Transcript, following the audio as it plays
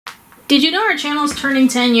Did you know our channel is turning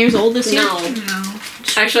 10 years old this year? No.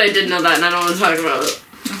 Actually, I did know that, and I don't want to talk about it.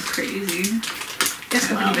 That's crazy.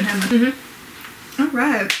 Guess what? Even Hannah. Mm-hmm.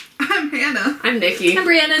 Alright. I'm Hannah. I'm Nikki. I'm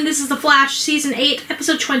Brianna, and this is The Flash, Season 8,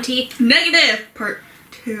 Episode 20. Negative! Part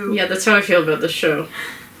 2. Yeah, that's how I feel about this show.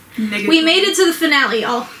 Negative. We made it to the finale,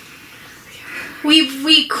 y'all.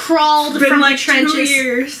 We crawled It's been from like the trenches. 2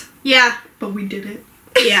 years. Yeah. But we did it.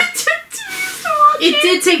 Yeah. It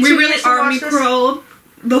did take 2 we years really to watch army this. crawled.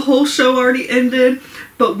 The whole show already ended,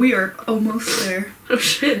 but we are almost there. Oh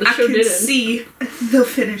shit, the I show can didn't. see the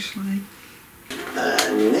finish line.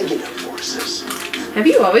 Negative forces. Have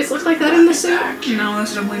you always looked like that in the suit? No,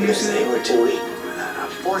 that's definitely new Because they suit. were too weak without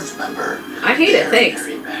a fourth member. I hate it, Very, thanks.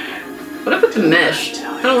 very bad. What up with the mesh?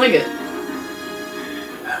 I don't like it.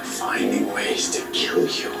 Finding ways to kill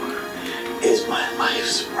you is my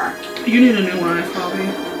life's work. You need a new life, Bobby.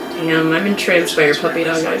 Damn, I've been tranced by your puppy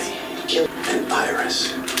dog, guys. And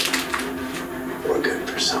Iris. We're good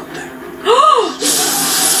for something.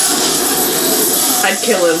 I'd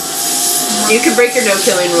kill him. You can break your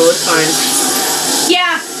no-killing rule, it's fine.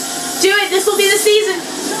 Yeah. Do it. This will be the season.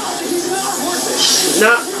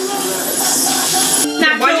 No.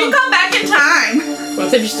 Not Why'd kill you him. come back in time? What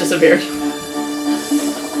if they just disappeared?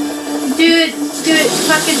 Do it. Do it.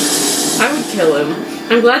 Fucking. I would kill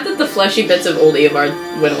him. I'm glad that the fleshy bits of old Eobard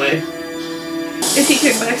went away. If he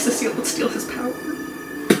came back, Cecile would steal his power.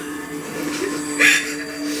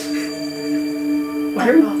 Why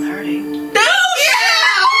are we both hurting. No!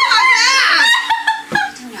 Yeah! Oh my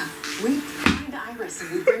god! We find Iris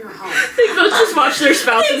and we bring her home. They both just watched their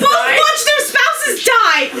spouses They both die. watched their spouses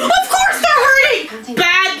die! Of course they're hurting!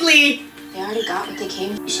 Badly! They already got what they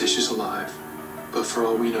came. You say she's alive, but for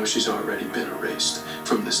all we know, she's already been erased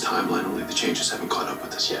from this timeline. Only the changes haven't caught up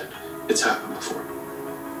with us yet. It's happened before.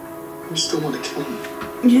 We still want to kill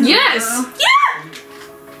him. Yeah. Yes! Yeah!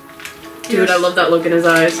 Dude, I love that look in his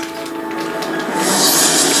eyes.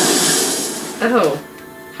 Oh.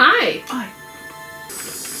 Hi. Bye.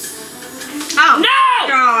 Oh No!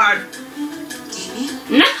 god!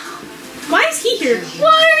 Damien? No! Why is he here?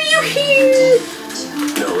 Why are you here?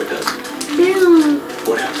 No, it doesn't. Ew.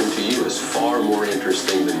 What happened to you is far more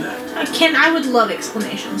interesting than that. I would love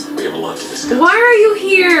explanations. We have a lot to discuss. Why are you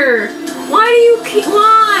here? Why do you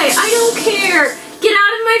why? I don't care. Get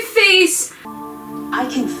out of my face. I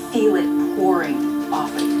can feel it pouring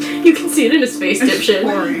off of you. You can see it in his face, dipshit.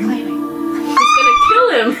 What are you Boring. claiming? He's gonna kill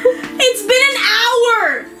him. It's been an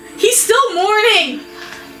hour! He's still mourning!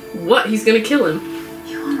 What? He's gonna kill him.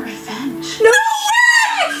 You want revenge? No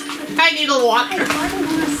way! I need a walk. I already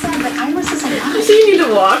want to say, but Iris is So alive. you need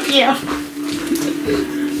to walk? Yeah.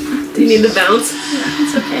 Do you need to bounce?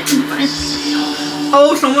 It's okay. I'm fine.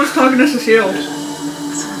 Oh, someone's talking to Cecile.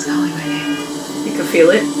 Someone's calling my name. You can feel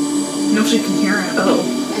it? No, she can hear it. Oh,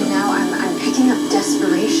 And now I'm picking up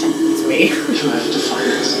desperation. it's me. You have to find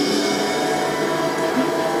us.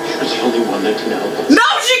 You're the only one that can help us. No,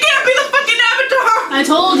 she can't be the fucking avatar! I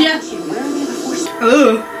told ya. Where are the other forces?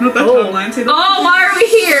 Oh, not that Oh. timeline. See that? Oh, why are we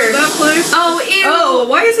here? That place. Oh, ew. Oh,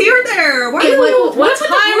 why is he there? Why? Ew. Ew. What up with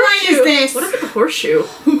the timeline is horseshoe? this? What up with the horseshoe?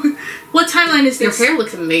 What timeline is Your this? hair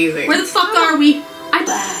looks amazing. Where the fuck are we?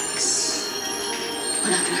 Relax.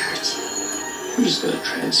 We're not gonna hurt you. I'm just gonna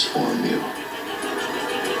transform you.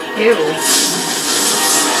 Ew.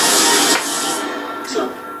 So,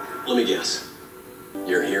 let me guess.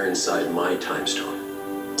 You're here inside my time stone.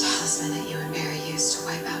 Talisman that you and Barry used to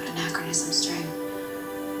wipe out Anachronism String.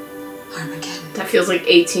 Armageddon. That feels like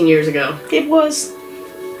 18 years ago. It was.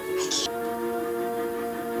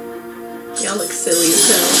 Y'all look silly as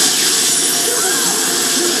hell.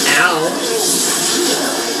 Ow.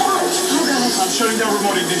 Oh god. I'm shutting down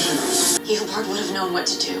remote ignition. Eobard would have known what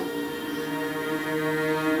to do.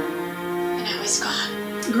 And now he's gone.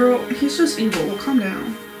 Girl, he's just evil. Calm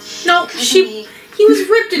down. No, Because of he me. was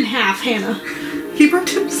ripped in half, Hannah. He ripped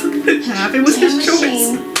himself in half. It was his Damn choice.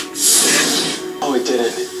 machine. Oh, it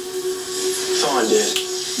didn't. Thawne did.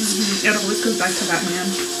 It always goes back to that man.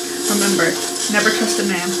 Remember, never trust a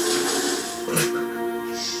man.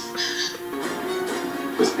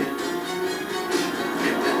 With me.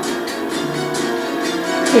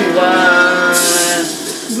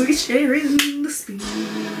 What? We share in the speed.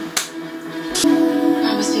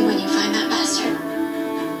 Promise me when you find that bastard,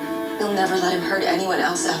 you'll never let him hurt anyone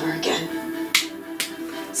else ever again.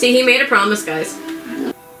 See, he made a promise, guys.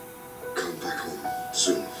 Come back home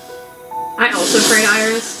soon. I also pray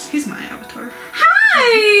Iris. He's my avatar.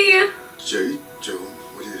 Hi! Jay, Joe,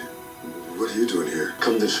 what are you doing here?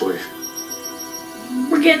 Come this way.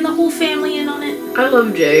 We're getting the whole family in on it. I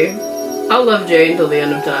love Jay. I'll love Jay until the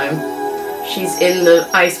end of time. She's in the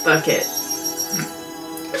ice bucket.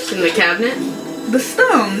 In the cabinet? The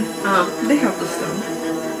stone. Oh. They have the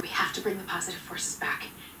stone. We have to bring the positive forces back.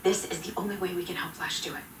 This is the only way we can help Flash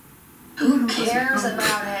do it. Who cares about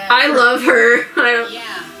him? I love her.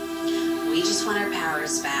 Yeah. We just want our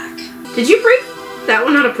powers back. Did you break that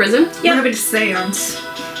one out of prison? We're having a seance.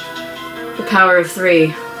 The power of 3.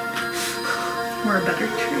 We're a better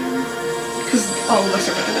trio. Because all of us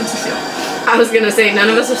are better than Cecile. I was gonna say, none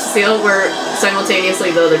of us are Cecile. We're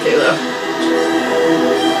simultaneously the other two, though.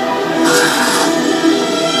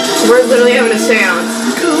 We're literally having a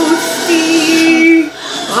seance. Ghosty!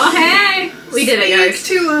 Oh, hey! We did it, guys.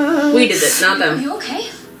 To us. We did it, not Are them. you okay?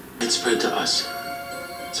 It spread to us.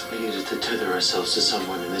 So we needed to tether ourselves to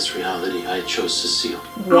someone in this reality. I chose Cecile.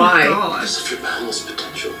 Why? Oh, God. Because of your boundless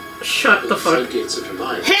potential. Shut the fuck. Floodgates of your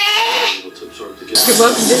mind. Able to absorb the You're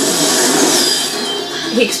welcome to.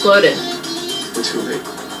 He exploded. We're too late.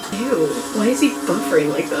 Ew. Why is he buffering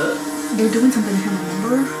like that? They're doing something to him,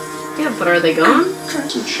 remember? Yeah, but are they gone?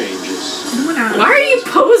 Some changes. No one out. Why are you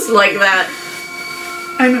posed like that?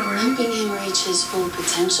 I know, right? Helping him reach his full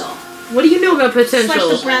potential. What do you know about It's potential?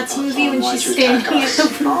 like the Bratz movie when she's standing at the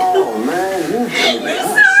window. Oh man, you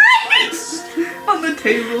On the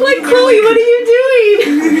table. Like, Chloe, what are you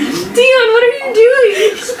doing? Dion, what are you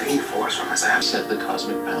doing? Speed force from his app set the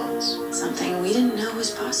cosmic balance. Something we didn't know was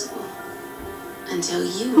possible. Until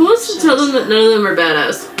you. Who wants to tell them that none of them are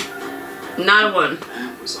badass? Not a one.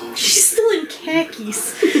 That was all. She's still in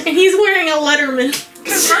khakis. And he's wearing a Letterman.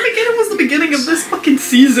 Because Armageddon was the beginning of this fucking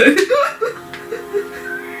season.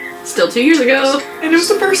 Still 2 years ago. And it was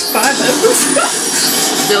the first 5 episodes.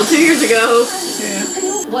 Still 2 years ago. Yeah.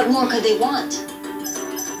 What more could they want?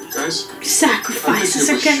 Guys, Sacrifices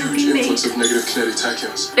are gonna be made. of negative kinetic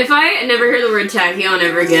tachyons. If I never hear the word tachyon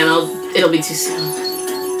ever again, it'll be too soon.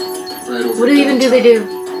 Right over What even do they do?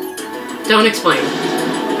 Don't explain.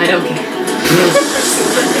 I don't care.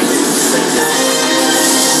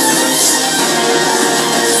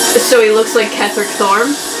 So he looks like Ketherick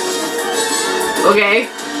Thorm? Okay.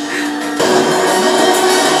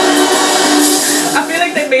 I feel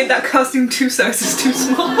like they made that costume 2 sizes too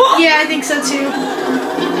small. Yeah, I think so too.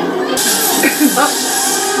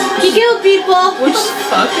 He killed people. What the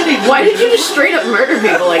fuck did he do? Why did you just straight up murder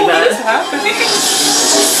people like What is that?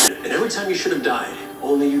 happening? And every time you should have died,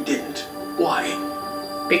 only you didn't. Why?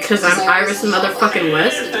 Because I'm Iris motherfucking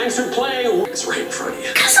West? Thanks for playing. It's right in front of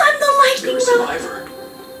you. Because I'm the You're lightning a rod. survivor.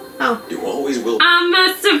 Oh. You always will. I'm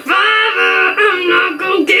a survivor. I'm not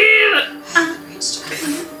gonna give it.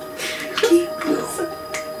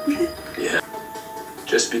 Yeah.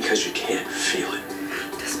 Just because you can't feel it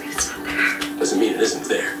doesn't mean it isn't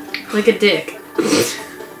there. Like a dick.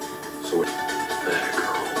 So that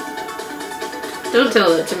girl. Don't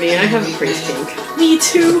tell that to me. I have a priest kink. Me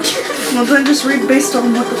too. Well, then just read based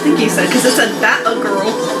on what the thingy said, because it said that a girl.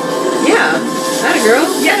 Yeah. That a girl?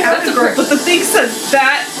 Yeah, that's a girl. But the thing said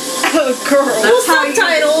that a girl. That's how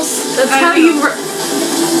Subtitles. That's how you.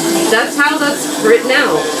 That's how that's written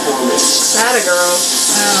out. That a girl.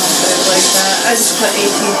 I don't say it like that. I just put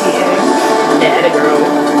ATTA. That a girl.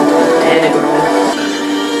 That a girl.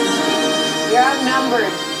 You're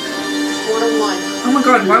outnumbered. 4 to 1. Oh my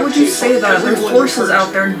god, why would you say that? There's forces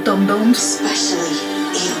out there, dum-dums. Especially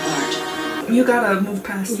Eobard. You gotta move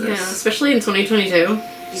past Yeah, this. especially in 2022.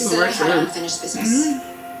 You said Worse how to than unfinished business.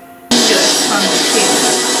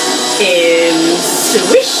 in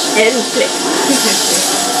swish and flip.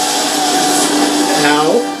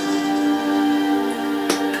 Ow.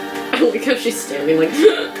 I like how she's standing like.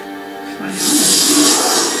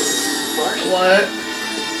 What?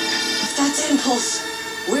 If that's impulse,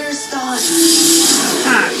 where's Dawn?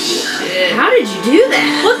 Ah, shit. How did you do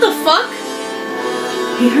that? What the fuck?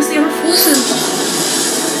 He has the other forces.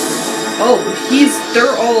 Oh,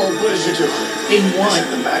 they're all What did you do? in Send one.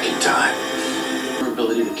 them back in time. Your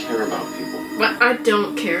ability to care about people. Well, I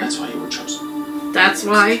don't care. That's why you were chosen. That's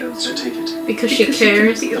why. So take it. Because she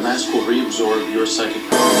cares. The mask will reabsorb your psychic.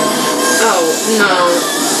 Oh, no.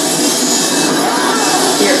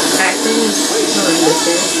 Your acting is horrendous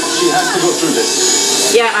here. She has to go through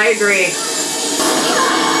this. Yeah, I agree.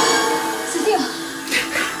 Cecile,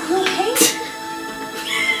 you okay?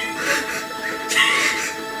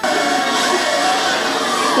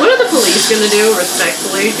 What are the police gonna do,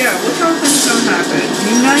 respectfully? Yeah, what y'all think's gonna happen?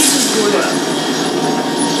 Unite just blew up.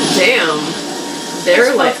 Damn.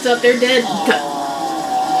 They're like. Fucked up. They're dead.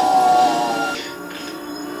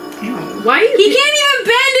 Why you? He can't even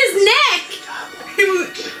bend his neck.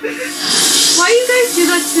 Why you guys do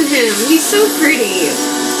that to him? He's so pretty.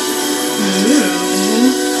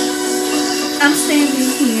 I'm standing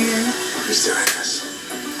here. Who's doing this?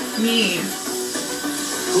 Me.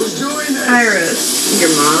 Who's doing this? Iris.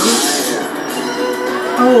 Your mom?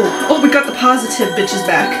 Oh, we got the positive bitches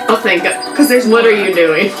back. Oh, thank God. Because there's What more. are you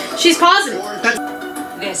doing? She's positive.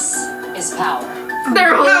 This is power.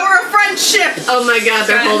 They're holding. Power of friendship. Oh my God,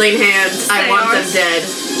 they're Guys, holding hands. I they want are. them dead.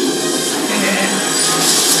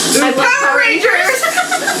 Ooh, I love Power Rangers.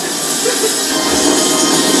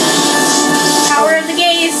 Power of the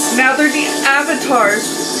gays. Now they're the avatars.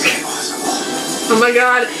 Oh my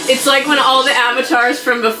God, it's like when all the avatars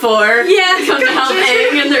from before Yeah. come to help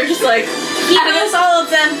Aang, and they're just like, He knows all of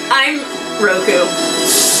them. I'm Roku.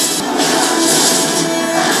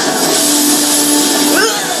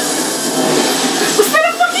 Was that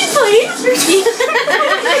a fucking plane?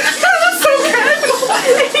 That was so casual.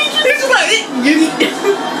 They're just like,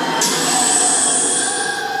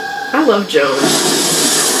 I love Joan.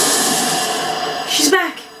 She's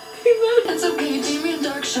back. It's okay, Damien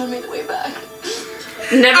Dark showed me the way back.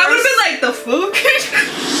 Never. I would have been like, the fuck?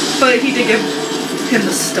 But he did give him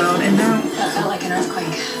the stone, and now. That felt like an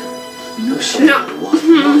earthquake. No.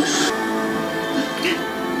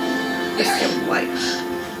 It's so white.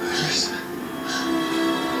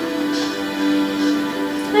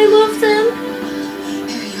 I love them.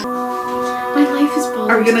 My life is bold.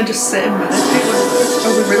 Are we gonna just sit and meditate?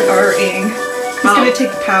 Oh, we really are Aang. He's gonna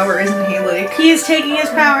take the power, isn't he? Like, He is taking his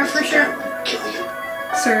power for sure. Kill you.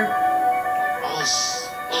 sir. I'll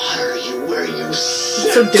slaughter you where you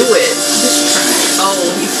So do it. Oh,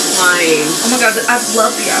 he's flying. Oh my God, I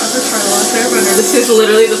love the Avatar launch airbender. This is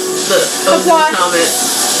literally the what? Ozen Comet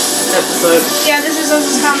episode. Yeah, this is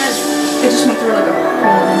Ozen's comment. It just went through like a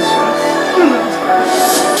hole and stuff.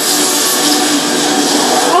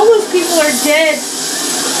 All those people are dead.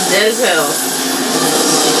 Dead as hell.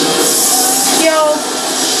 Yo,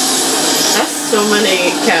 That's so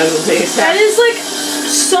many casualties. that is like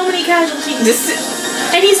so many casualties. This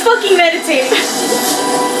And he's fucking meditating.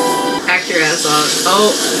 act your ass off.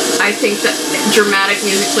 Oh, I think that dramatic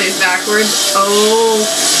music plays backwards. Oh.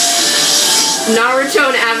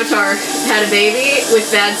 Naruto and Avatar had a baby with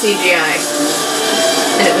bad CGI.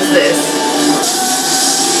 And it was this.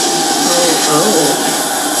 Oh.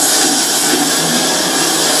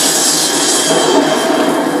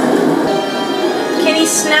 Can he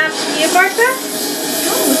snap Eobard back?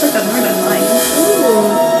 Oh, looks like a Northern line.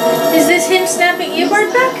 Ooh. Is this him snapping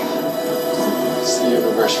Eobard back? It's the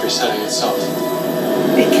universe resetting itself.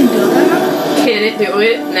 It can do that? Can it do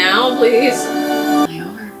it now, please? Only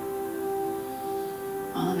over.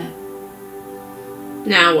 All of it.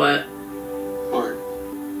 Now what? Or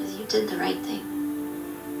Because you did the right thing.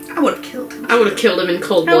 I would have killed him. I would have killed him in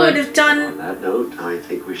cold I would blood. have done. On that note, I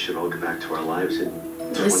think we should all get back to our lives and.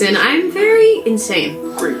 Listen, I'm very insane.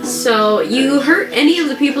 Great. So, you hurt any of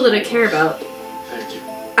the people that I care about, thank you.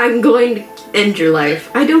 I'm going to end your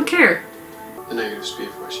life. I don't care. The negative speed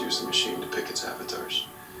force used the machine to pick its avatars.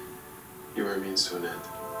 You were a means to an end.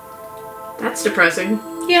 That's depressing.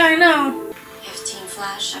 Yeah, I know. If Team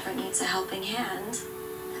Flash ever needs a helping hand,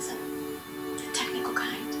 as in the technical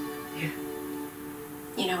kind, Yeah.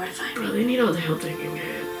 you know where to find me. Bro, they need all the help they can get.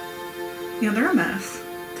 Yeah, they're a mess.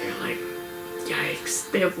 They're like, yikes.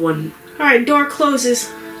 They have 1.5 Alright, door closes.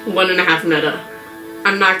 meta.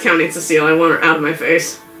 I'm not counting Cecile. I want her out of my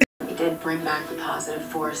face. We did bring back the positive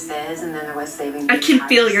forces, and then there was saving. I can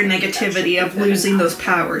feel your negativity of losing those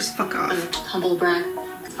powers. Fuck off. Humble brag.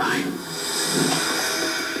 Fine.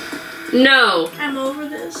 No. I'm over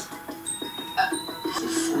this. The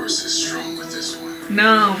force is strong with this one.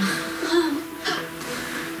 No.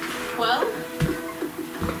 Well,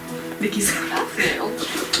 Nikki's. that's new.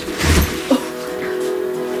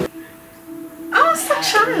 Oh, it's the I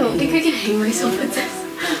child. think I can hang myself with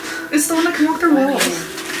this. It's the one that can walk through walls.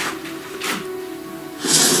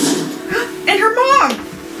 And her mom!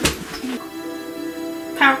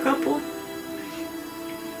 Power couple.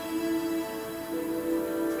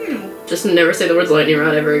 Just never say the words lightning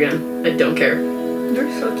rod ever again. I don't care.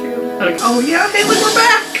 They're so cute. I don't- Oh yeah, hey look, we're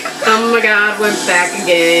back! Oh my god, we're back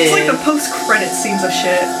again. It's like the post-credit scenes of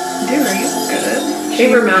shit. Dude, are you good?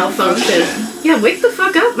 Chamber malfunction. Yeah, wake the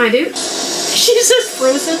fuck up, my dude. She's just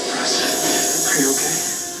frozen. Are you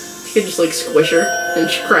okay? You could just like squish her and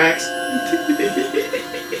she cracks.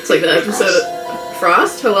 It's like that episode of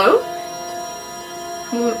Frost, hello?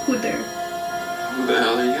 Who there? Who the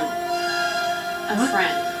hell are you? A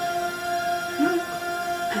friend.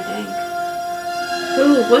 I think.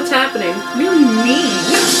 Ooh, what's happening? What do you mean?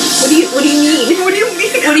 What do you mean? What do you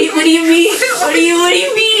mean? What do you mean? What do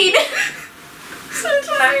you mean? So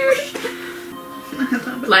tired.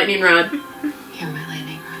 Lightning rod. You're my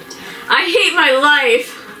lightning rod too. I hate my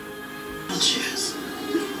life. Cheers.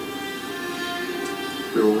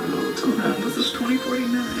 We won't know until it happens. This is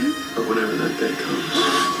 2049. But whenever that day comes,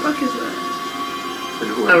 Fuck is that?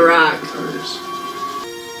 and A a rock. Authorities.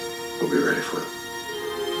 We'll be ready for them.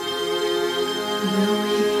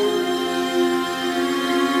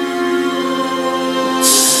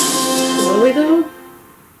 Will we though?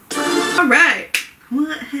 Alright.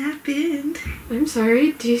 What happened? I'm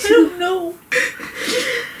sorry, do you I see? don't know.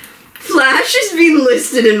 Flash is being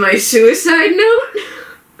listed in my suicide note.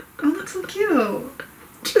 Oh, that's so cute.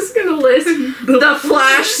 Just gonna list the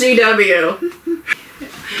Flash CW.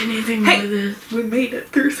 Anything Hey, with it. we made it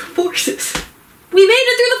through the forces. We made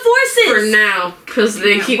it through the For forces! now, because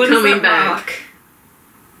they keep What is coming that back. rock?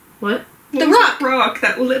 What? What was that rock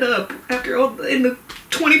that lit up after all in the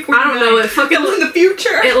 2049? I don't know, it fucking was in the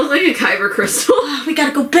future. It looked like a kyber crystal. We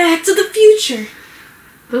gotta go back to the future.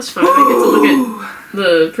 That's fine. I get to look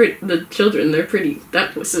at the children. They're pretty.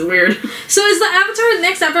 That was weird. So is the Avatar, the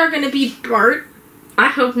next Avatar, gonna be Bart? I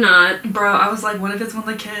hope not. Bro, I was like, what if it's one of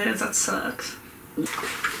the kids? That sucks.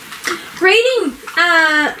 Rating,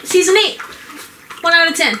 season 8. 1 out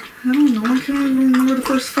of 10. I don't know. I can't even remember the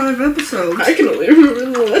first 5 episodes. I can only remember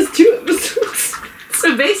the last 2 episodes.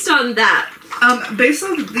 So based on that, Based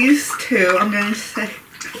on these 2, I'm gonna say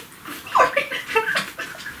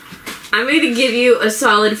 4.5. I'm going to give you a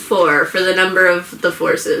solid 4 for the number of the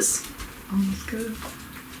forces. Oh, that's good.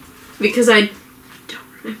 Because I don't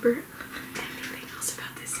remember anything else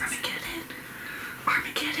about this.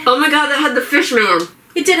 Armageddon. Oh my god, that had the Fishman.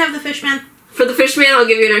 It did have the Fishman. For the Fishman, I'll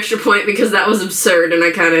give you an extra point because that was absurd and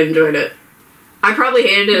I kind of enjoyed it. I probably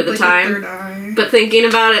hated it at the Like time, a third eye. but thinking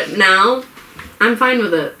about it now, I'm fine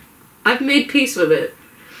with it. I've made peace with it.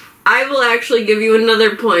 I will actually give you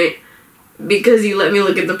another point because you let me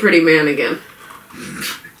look at the pretty man again.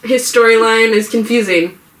 His storyline is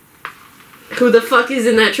confusing. Who the fuck is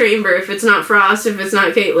in that chamber if it's not Frost, if it's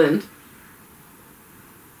not Caitlyn?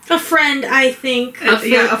 A friend, I think.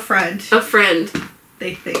 Yeah, a friend. A friend.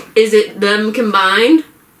 They think. Is it them combined?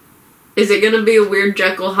 Is it gonna be a weird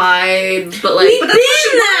Jekyll Hyde, but like... We've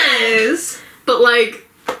been there! But like,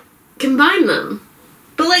 combine them.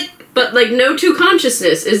 But like no two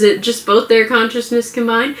consciousness. Is it just both their consciousness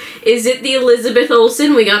combined? Is it the Elizabeth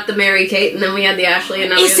Olsen? We got the Mary Kate and then we had the Ashley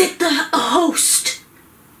and now Is it the Host?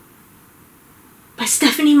 By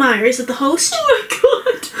Stephanie Meyer. Is it The Host? Oh my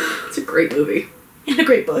god. It's a great movie. And a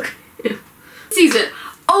great book. Yeah. Season.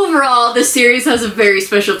 Overall, this series has a very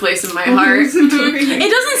special place in my heart. It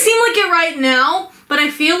doesn't seem like it right now, but I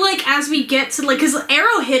feel like as we get to, like, because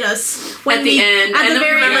Arrow hit us when at the end. at I the don't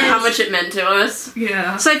very remember end. how much it meant to us.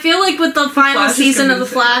 Yeah. So I feel like with the final Flash is season gonna of The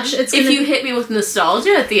be Flash, it's If gonna... you hit me with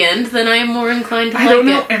nostalgia at the end, then I am more inclined to I like don't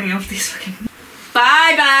know it. any of these fucking...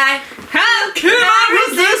 Bye-bye. How can I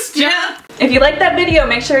resist ya? If you like that video,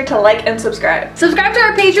 make sure to like and subscribe. Subscribe to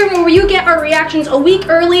our Patreon where you get our reactions a week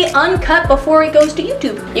early, uncut, before it goes to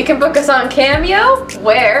YouTube. You can book us on Cameo,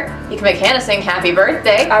 where you can make Hannah sing happy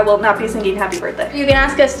birthday. I will not be singing happy birthday. You can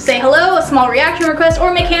ask us to say hello, a small reaction request,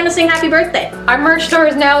 or make Hannah sing happy birthday. Our merch store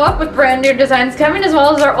is now up with brand new designs coming, as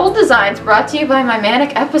well as our old designs brought to you by my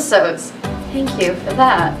Manic Episodes. Thank you for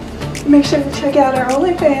that. Make sure to check out our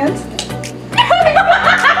OnlyFans.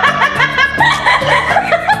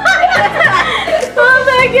 Oh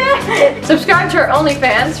my god! Subscribe to our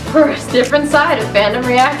OnlyFans for a different side of Fandom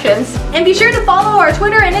Reactions. And be sure to follow our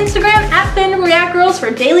Twitter and Instagram at FandomReactGirls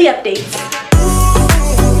for daily updates.